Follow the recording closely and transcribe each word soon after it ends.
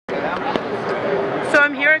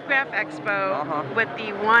I'm here at Graph Expo with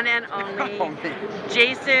the one and only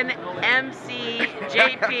Jason, MC,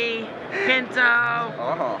 JP,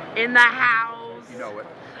 Pinto in the house. You know it.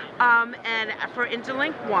 And for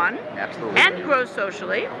interlinkOne. Absolutely. And Grow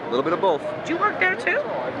Socially. A little bit of both. Do you work there too?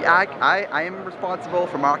 Yeah, I am responsible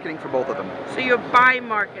for marketing for both of them. So you're by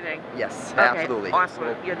marketing? Yes, okay, absolutely.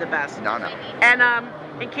 Awesome. You're the best. No. And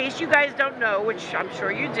in case you guys don't know, which I'm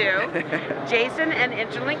sure you do, Jason and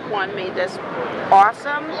interlinkOne made this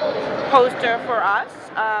awesome poster for us,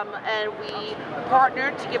 and we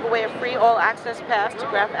partnered to give away a free all-access pass to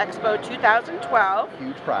Graph Expo 2012.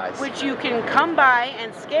 Huge prize. Which you can come by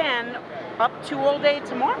and scan up to all day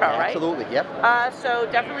tomorrow, right? Absolutely, yep. So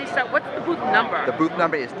definitely start. What's the booth number? The booth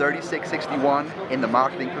number is 3661 in the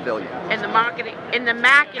marketing pavilion. In the marketing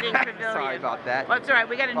pavilion. Sorry about that. Well, it's all right.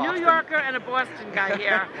 We got a New Yorker and a Boston guy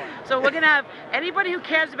here. So we're going to have anybody who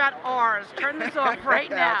cares about R's, turn this off right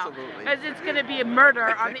now. Absolutely. Because it's going to be a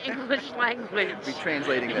murder on the English language. We'll be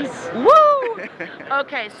translating this. Woo!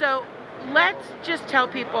 Okay, so let's just tell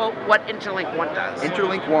people what interlinkOne does.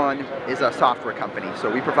 interlinkOne is a software company,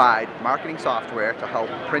 so we provide marketing software to help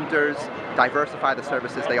printers diversify the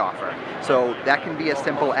services they offer. So that can be as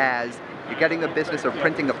simple as you're getting the business of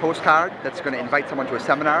printing the postcard that's going to invite someone to a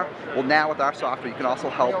seminar. Well, now with our software, you can also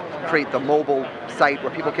help create the mobile site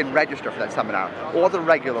where people can register for that seminar, or the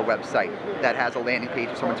regular website that has a landing page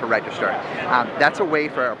for someone to register. That's a way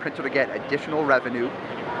for a printer to get additional revenue.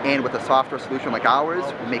 And with a software solution like ours,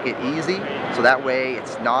 we make it easy, so that way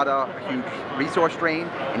it's not a huge resource drain,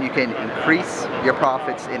 and you can increase your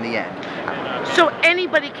profits in the end. So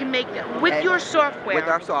anybody can make that with your software. With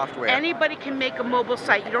our software. Anybody can make a mobile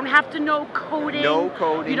site. You don't have to know coding. No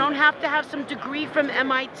coding. You don't have to have some degree from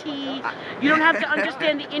MIT. You don't have to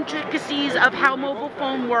understand the intricacies of how mobile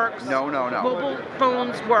phone works. No. Mobile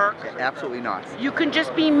phones work. Absolutely not. You can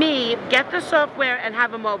just be me, get the software, and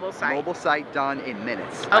have a mobile site. Mobile site done in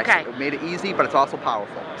minutes. Okay. We made it easy, but it's also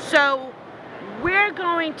powerful. So we're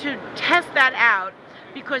going to test that out,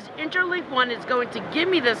 because interlinkOne is going to give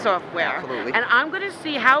me the software. Absolutely. And I'm going to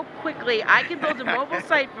see how quickly I can build a mobile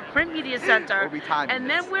site for Print Media Center. We'll be timing and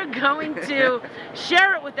this. then we're going to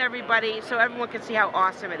share it with everybody so everyone can see how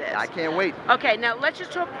awesome it is. I can't wait. Okay, now let's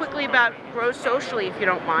just talk quickly about Grow Socially, if you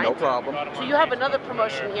don't mind. No problem. So you have another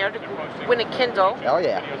promotion here to win a Kindle. Oh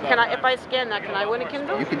yeah. Can I, if I scan that, can I win a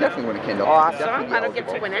Kindle? You can definitely win a Kindle. Awesome. I don't get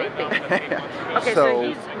to win anything. Okay, so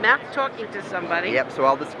he's talking to somebody. Yep, so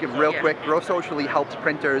I'll just give real quick. Grow Socially helps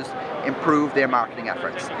printers improve their marketing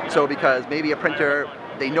efforts. So because maybe a printer,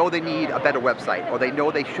 they know they need a better website, or they know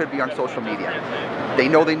they should be on social media. They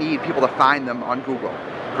know they need people to find them on Google.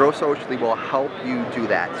 Grow Socially will help you do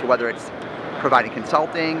that. So whether it's providing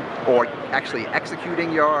consulting or actually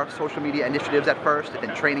executing your social media initiatives at first, and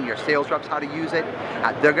then training your sales reps how to use it,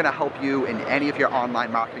 they're going to help you in any of your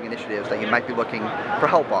online marketing initiatives that you might be looking for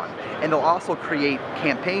help on. And they'll also create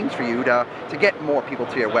campaigns for you to get more people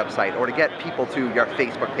to your website, or to get people to your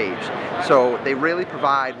Facebook page. So they really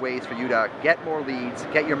provide ways for you to get more leads,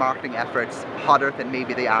 get your marketing efforts hotter than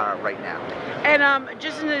maybe they are right now. And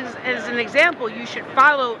just as an example, you should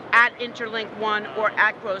follow at interlinkOne or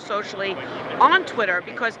at Grow Socially on Twitter,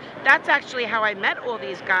 because that's actually how I met all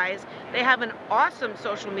these guys. They have an awesome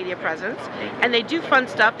social media presence, and they do fun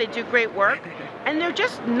stuff, they do great work, and they're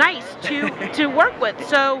just nice to work with.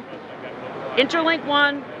 So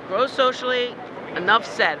interlinkOne, Grow Socially, enough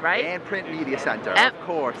said, right? And Print Media Center, of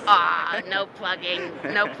course. No plugging,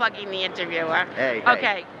 no plugging the interviewer. Hey.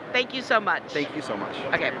 Okay, thank you so much. Thank you so much.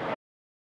 Okay.